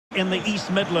In the East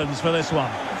Midlands for this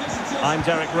one. I'm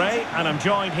Derek Ray and I'm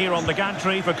joined here on the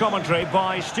gantry for commentary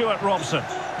by Stuart Robson.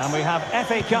 And we have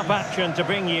FA Cup action to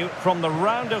bring you from the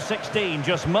round of 16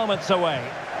 just moments away.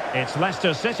 It's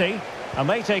Leicester City and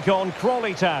they take on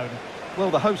Crawley Town.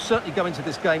 Well, the hosts certainly go into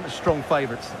this game as strong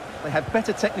favourites. They have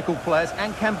better technical players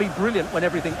and can be brilliant when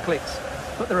everything clicks.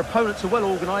 But their opponents are well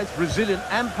organised, resilient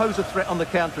and pose a threat on the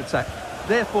counter-attack.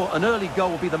 Therefore, an early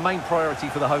goal will be the main priority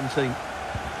for the home team.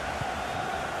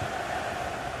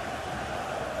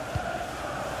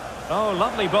 Oh,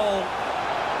 lovely ball.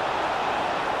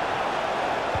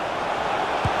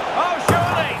 Oh,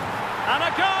 surely! And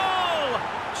a goal!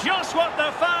 Just what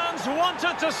the fans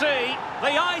wanted to see.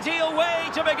 The ideal way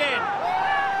to begin.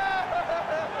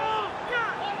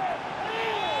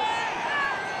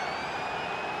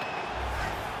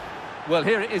 Well,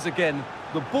 here it is again.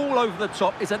 The ball over the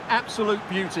top is an absolute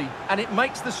beauty, and it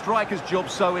makes the striker's job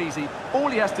so easy. All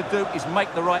he has to do is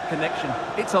make the right connection.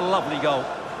 It's a lovely goal.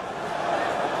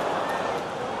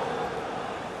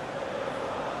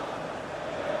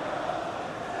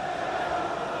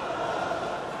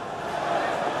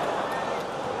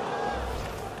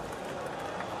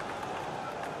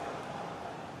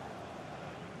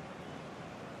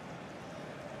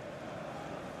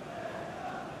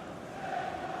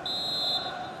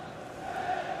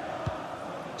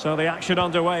 So the action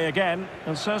underway again,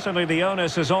 and certainly the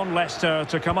onus is on Leicester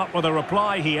to come up with a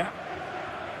reply here.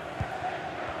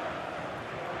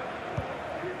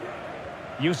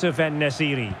 Youssef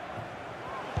En-Nesyri.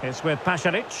 It's with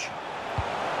Pasalic.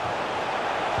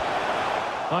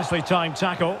 Nicely timed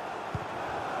tackle.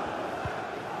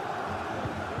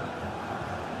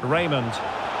 Raymond.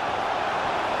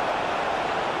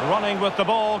 Running with the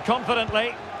ball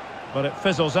confidently, but it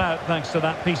fizzles out thanks to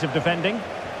that piece of defending.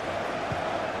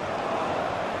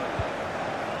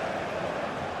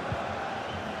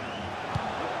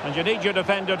 And you need your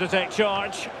defender to take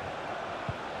charge.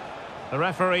 The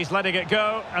referee's letting it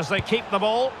go as they keep the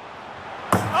ball.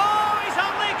 Oh, he's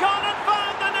only gone and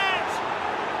found the net!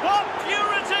 What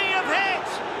purity of hit!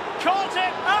 Caught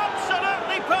it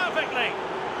absolutely perfectly!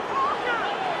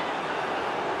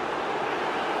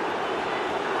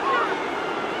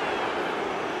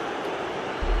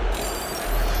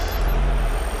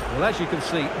 Well, as you can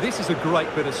see, this is a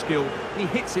great bit of skill. He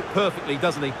hits it perfectly,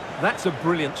 doesn't he? That's a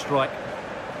brilliant strike.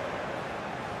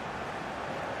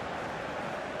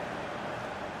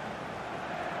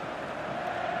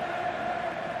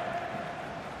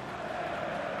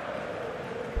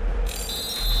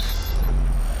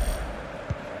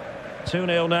 Two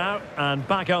 2-0 now, and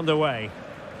back underway.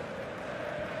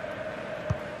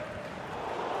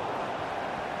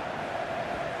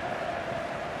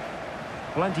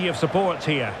 Plenty of support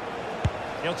here.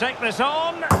 He'll take this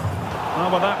on.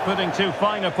 Well, without putting too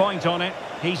fine a point on it,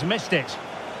 he's missed it.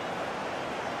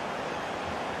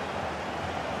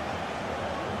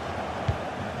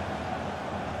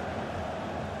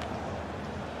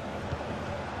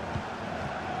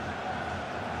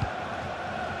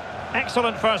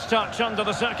 Excellent first touch under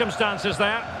the circumstances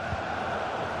there.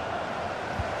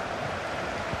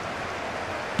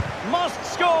 Must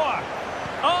score!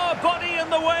 Oh, body in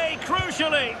the way,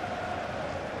 crucially.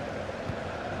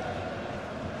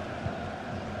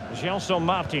 Gelson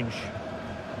Martins.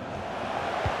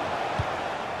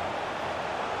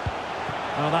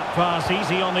 Oh, that pass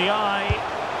easy on the eye.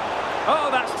 Oh,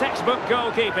 that's textbook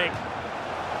goalkeeping.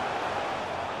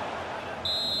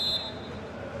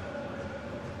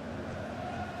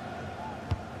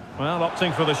 Well,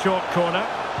 opting for the short corner.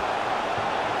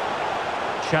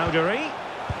 Chowdhury.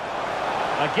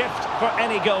 A gift for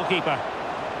any goalkeeper.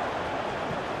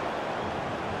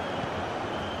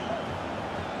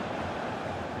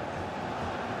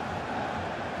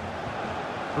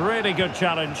 Really good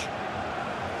challenge.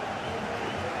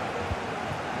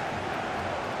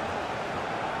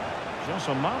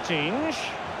 Gelson Martins.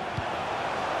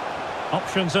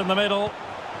 Options in the middle.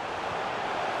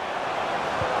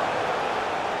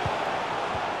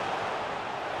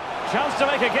 Chance to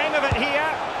make a game of it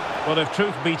here. But if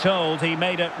truth be told, he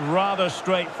made it rather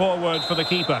straightforward for the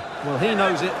keeper. Well, he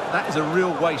knows it. That is a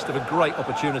real waste of a great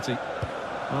opportunity.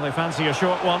 Well, they fancy a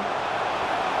short one.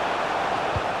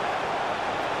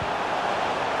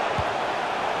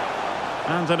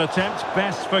 And an attempt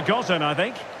best forgotten, I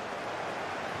think.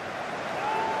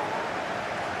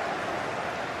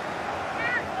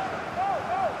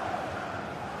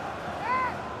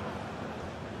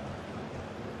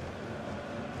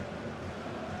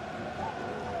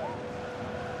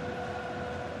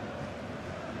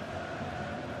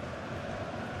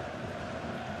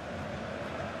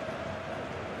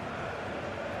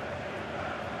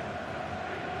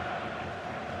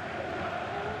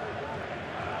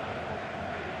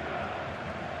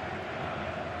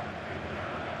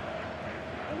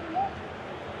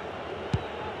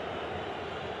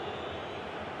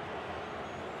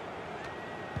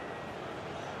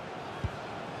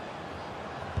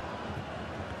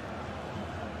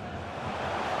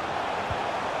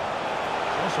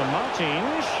 to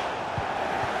Martins.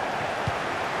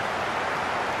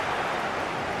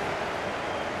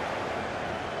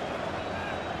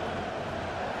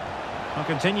 Well,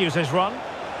 continues his run.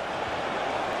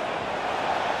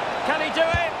 Can he do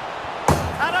it?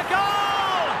 And a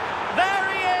goal! There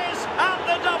he is at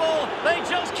the double. They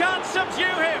just can't subdue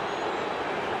him.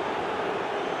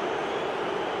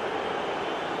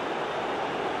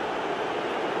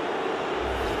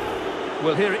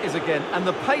 Well, here it is again, and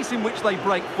the pace in which they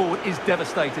break forward is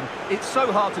devastating. It's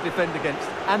so hard to defend against,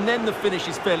 and then the finish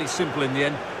is fairly simple in the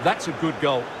end. That's a good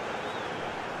goal.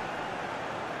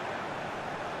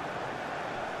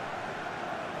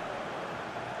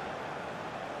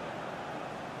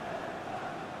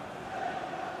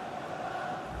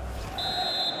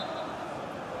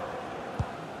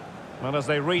 Well, as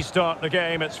they restart the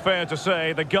game, it's fair to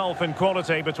say the gulf in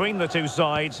quality between the two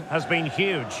sides has been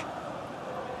huge.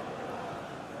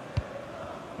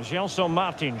 Gelson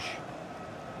Martins.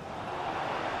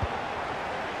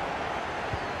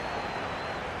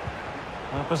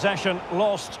 Well, possession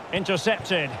lost,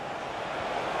 intercepted.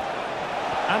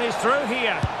 And he's through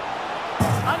here.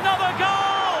 Another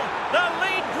goal! The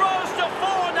lead grows to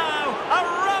 4 now. A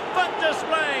rampant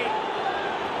display.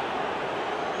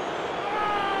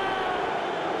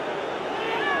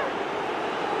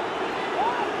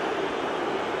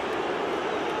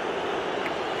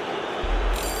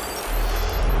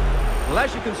 Well,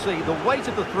 as you can see, the weight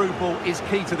of the through ball is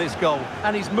key to this goal,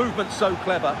 and his movement's so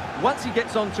clever. Once he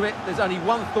gets onto it, there's only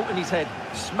one thought in his head: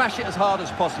 smash it as hard as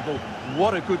possible.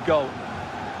 What a good goal.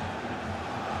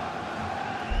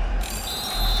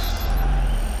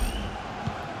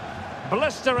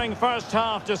 Blistering first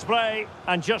half display,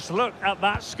 and just look at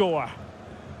that score.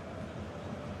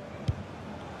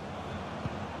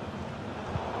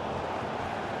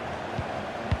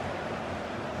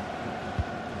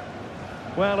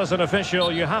 Well, as an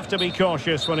official, you have to be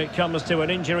cautious when it comes to an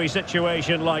injury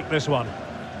situation like this one.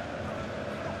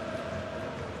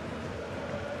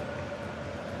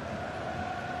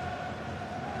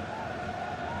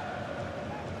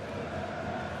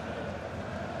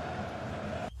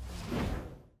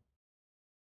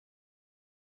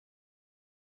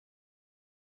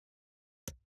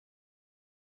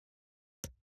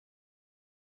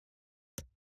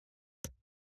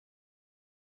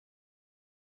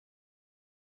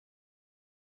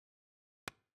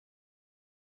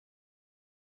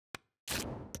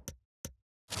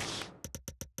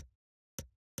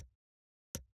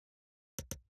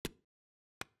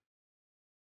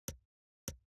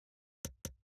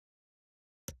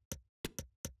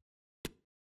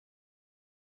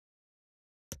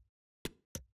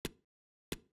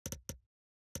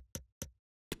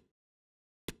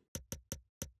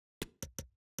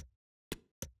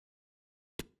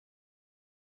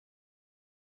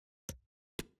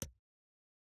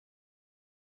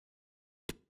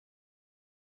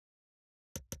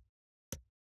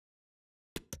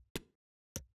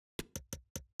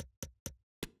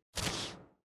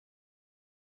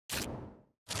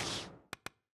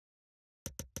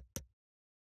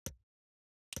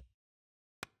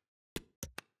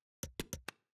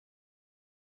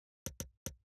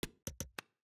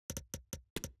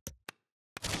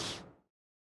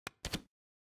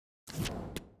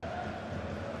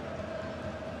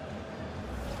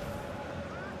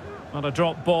 And a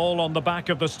drop ball on the back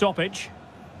of the stoppage.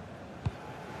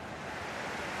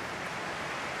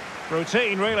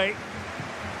 Routine, really.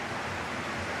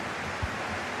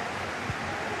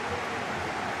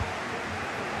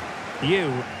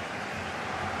 You.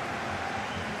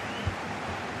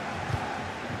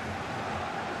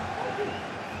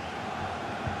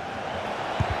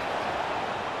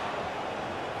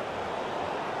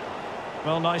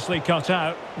 Well, nicely cut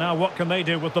out. Now what can they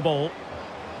do with the ball?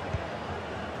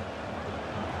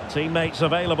 Teammates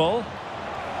available.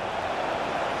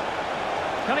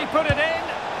 Can he put it in?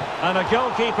 And a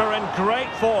goalkeeper in great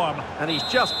form. And he's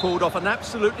just pulled off an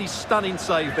absolutely stunning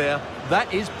save there.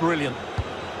 That is brilliant.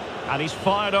 And he's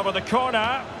fired over the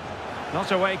corner.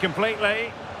 Not away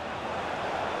completely.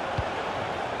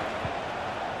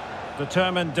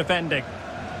 Determined defending.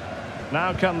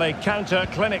 Now can they counter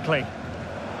clinically?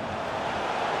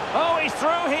 Oh, he's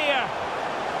through here.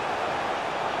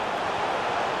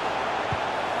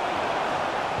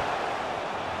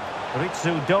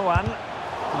 Ritsu Doan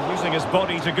using his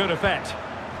body to good effect.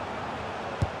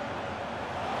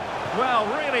 Well,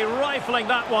 really rifling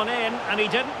that one in, and he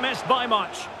didn't miss by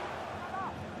much.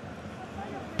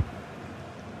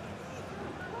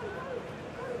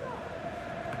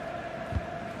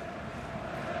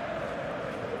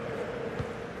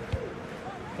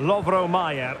 Lovro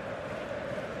Mayer.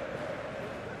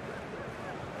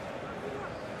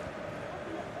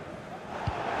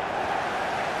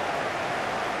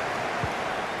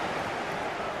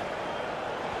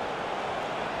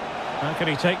 How can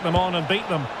he take them on and beat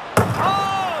them?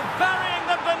 Oh, burying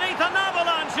them beneath an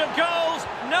avalanche of goals.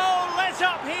 No let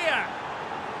up here.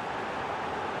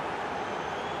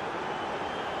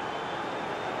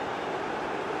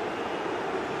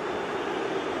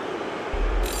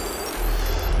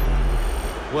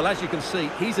 Well, as you can see,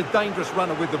 he's a dangerous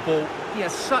runner with the ball. He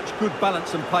has such good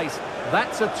balance and pace.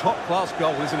 That's a top-class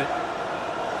goal, isn't it?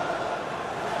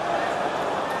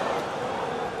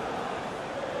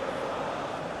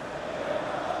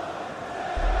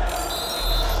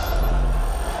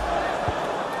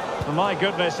 My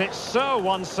goodness, it's so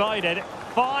one-sided.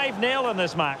 5-0 in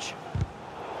this match.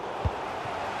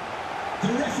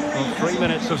 Well, 3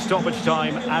 minutes of stoppage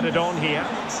time added on here.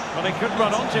 But they could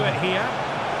run onto it here.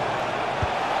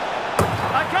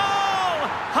 A goal!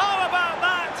 How about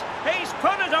that? He's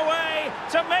put it away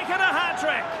to make it a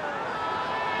hat-trick.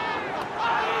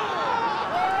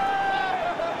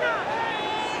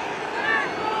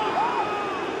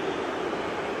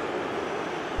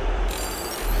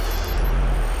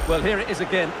 Well, here it is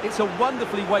again. It's a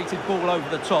wonderfully weighted ball over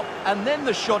the top, and then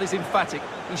the shot is emphatic.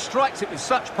 He strikes it with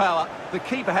such power, the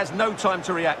keeper has no time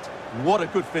to react. What a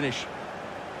good finish.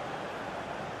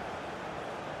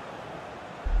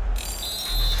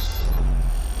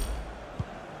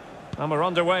 And we're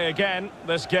underway again.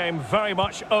 This game very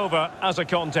much over as a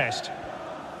contest.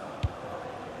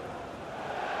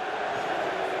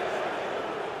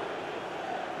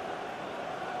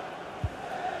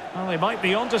 Well, they might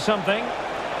be onto something.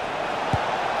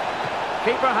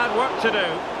 Keeper had work to do.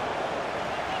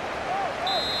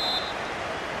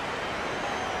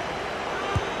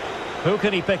 Who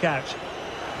can he pick out?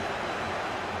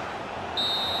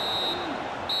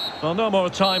 Well, no more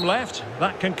time left.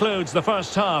 That concludes the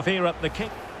first half here at the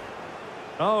kick.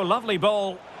 Oh, lovely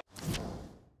ball.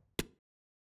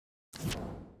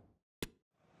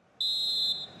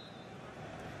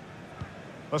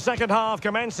 The second half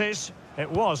commences. It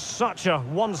was such a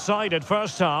one-sided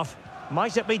first half.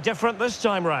 Might it be different this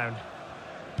time round?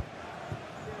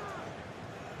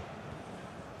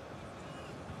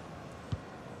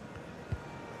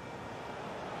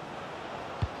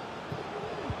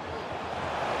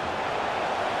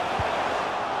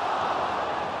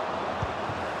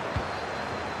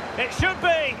 It should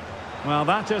be! Well,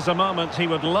 that is a moment he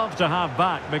would love to have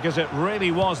back because it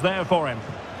really was there for him.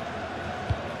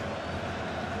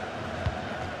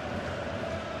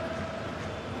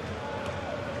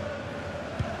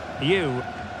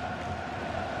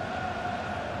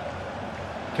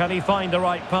 Can he find the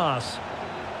right pass?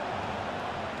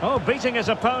 Oh, beating his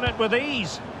opponent with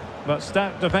ease. But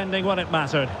stout defending when it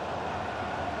mattered.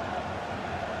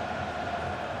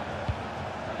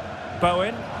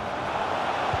 Bowen.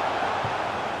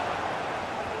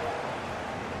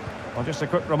 Well, just a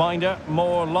quick reminder,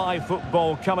 more live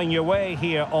football coming your way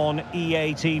here on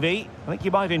EA TV. I think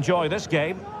you might enjoy this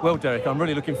game. Well, Derek, I'm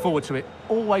really looking forward to it.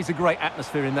 Always a great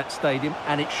atmosphere in that stadium,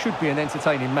 and it should be an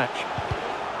entertaining match.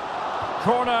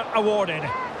 Corner awarded.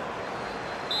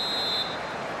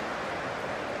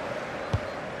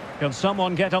 Can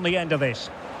someone get on the end of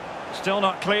this? Still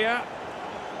not clear.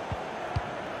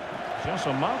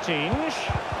 Joshua Martins.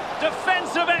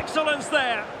 Defensive excellence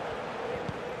there.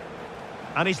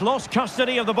 And he's lost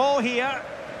custody of the ball here.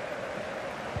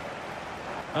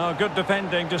 Oh, good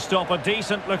defending to stop a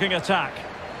decent-looking attack.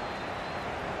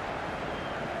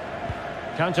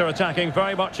 Counter-attacking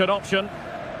very much an option.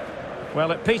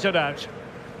 Well, it petered out.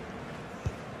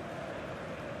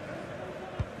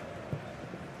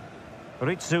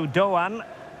 Ritsu Doan.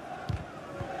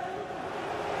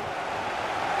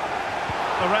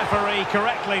 The referee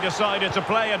correctly decided to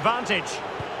play advantage.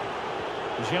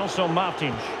 Joshua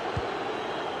Martins.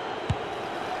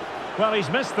 Well, he's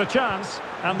missed the chance,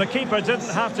 and the keeper didn't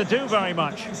have to do very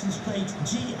much.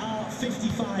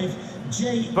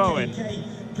 Bowen.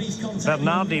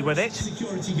 Bernardi with it.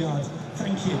 Security guard.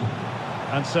 Thank you.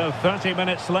 And so 30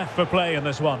 minutes left for play in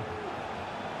this one.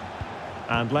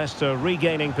 And Leicester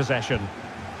regaining possession.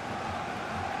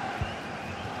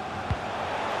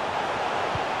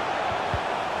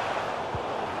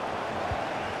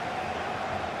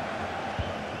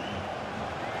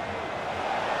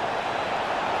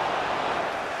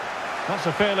 That's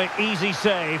a fairly easy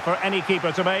save for any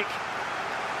keeper to make.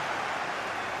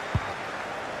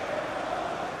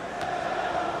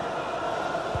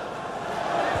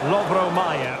 Lovro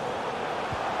Mayer.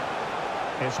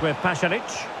 It's with Pasalic.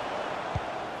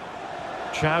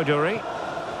 Chowdhury.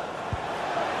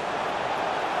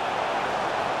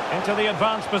 Into the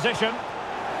advanced position.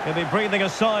 He'll be breathing a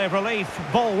sigh of relief.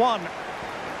 Ball one.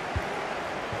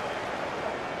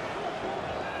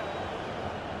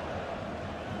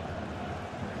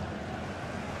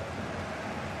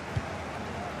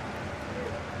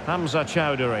 Hamza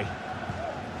Chowdhury.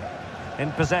 In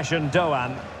possession,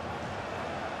 Doan.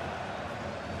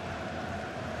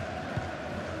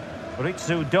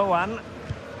 Ritsu Doan.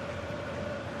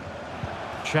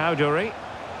 Chowdhury.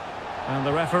 And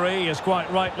the referee is quite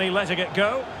rightly letting it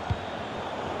go.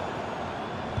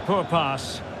 Poor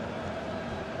pass.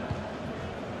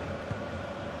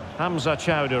 Hamza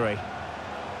Chowdhury.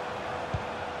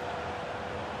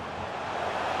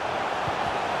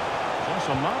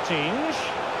 Johnson Martins.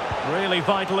 Really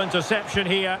vital interception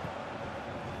here.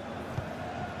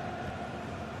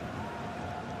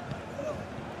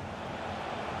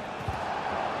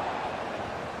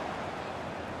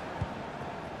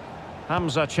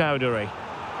 Hamza Chowdhury.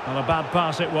 Well, a bad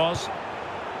pass it was.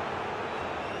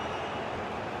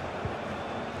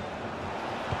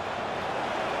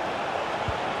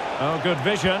 Oh, good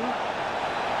vision.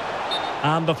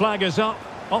 And the flag is up.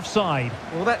 Offside.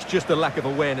 Well, that's just a lack of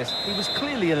awareness. He was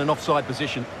clearly in an offside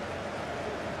position.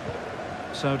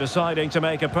 So deciding to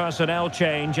make a personnel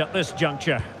change at this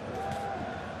juncture.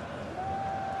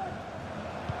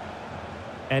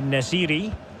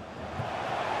 En-Nesyri.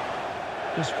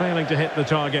 Just failing to hit the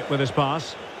target with his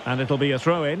pass. And it'll be a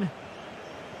throw-in.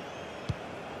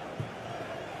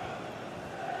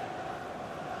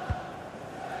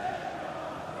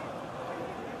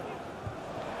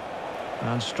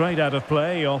 And straight out of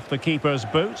play off the keeper's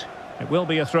boot. It will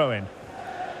be a throw-in.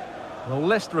 Well,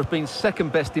 Leicester have been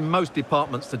second best in most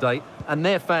departments today, and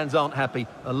their fans aren't happy.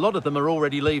 A lot of them are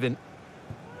already leaving.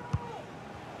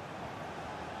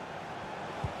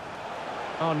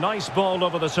 Oh, nice ball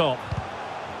over the top.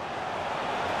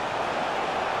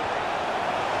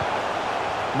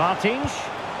 Martins.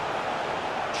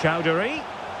 Chowdhury.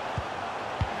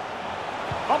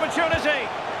 Opportunity.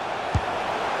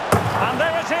 And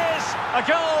there it is, a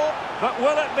goal. But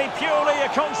will it be purely a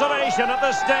consolation at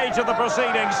this stage of the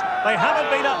proceedings? They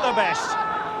haven't been at their best.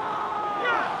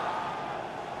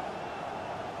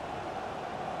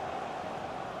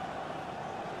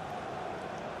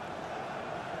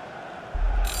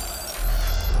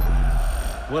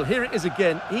 Well, here it is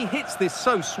again. He hits this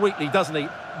so sweetly, doesn't he?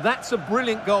 That's a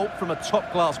brilliant goal from a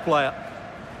top-class player.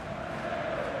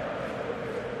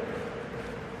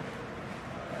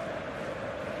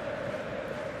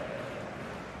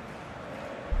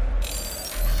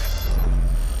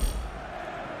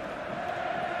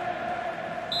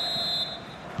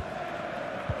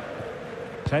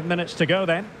 Ten minutes to go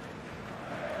then.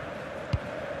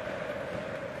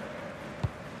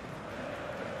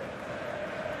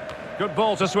 Good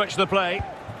ball to switch the play.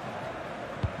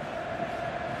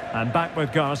 And back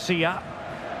with Garcia.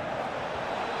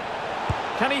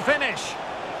 Can he finish?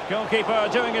 Goalkeeper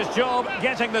doing his job,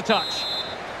 getting the touch.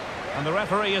 And the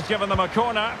referee has given them a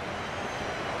corner.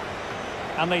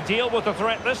 And they deal with the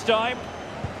threat this time.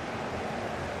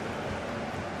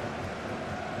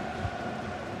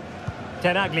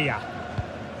 Tenaglia.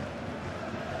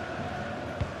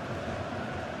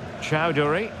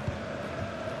 Chowdhury.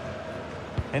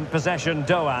 In possession,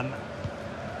 Doan.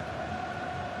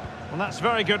 Well, that's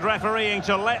very good refereeing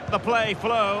to let the play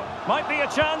flow. Might be a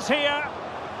chance here.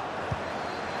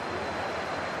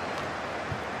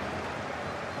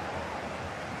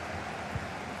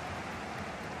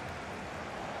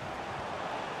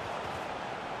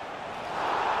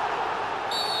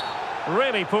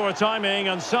 Really poor timing,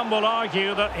 and some will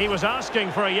argue that he was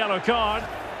asking for a yellow card.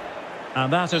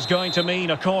 And that is going to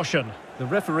mean a caution. The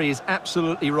referee is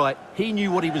absolutely right. He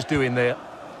knew what he was doing there.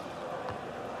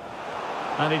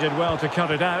 And he did well to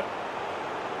cut it out.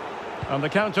 And the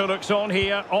counter looks on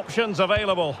here. Options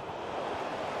available.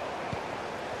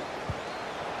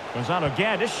 Gonzalo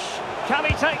Guedes. Can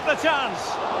he take the chance?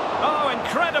 Oh,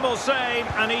 incredible save.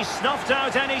 And he snuffed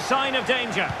out any sign of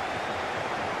danger.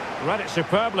 Read it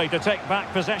superbly to take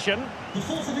back possession.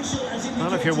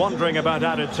 Well, if you're wondering about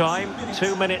added time,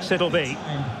 2 minutes it'll be.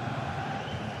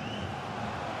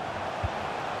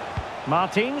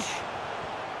 Martins.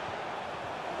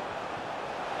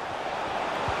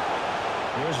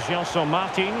 Here's Johnson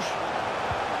Martins.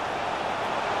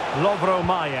 Lovro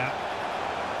Maya.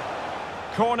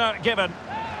 Corner given.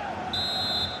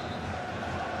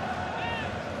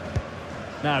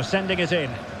 Now sending it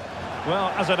in. Well,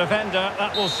 as a defender,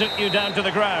 that will sit you down to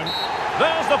the ground.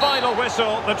 There's the final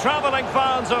whistle. The travelling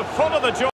fans are full of the joy.